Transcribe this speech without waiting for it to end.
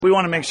We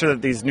want to make sure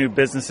that these new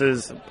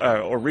businesses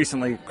or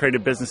recently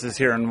created businesses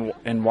here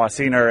in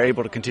Wasena are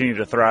able to continue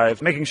to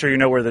thrive. Making sure you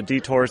know where the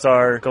detours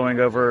are, going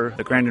over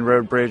the Grandin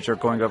Road Bridge or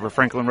going over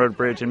Franklin Road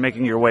Bridge and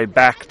making your way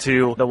back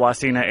to the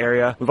Wasena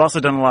area. We've also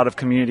done a lot of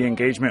community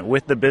engagement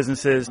with the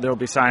businesses. There will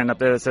be a sign up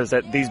there that says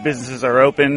that these businesses are open.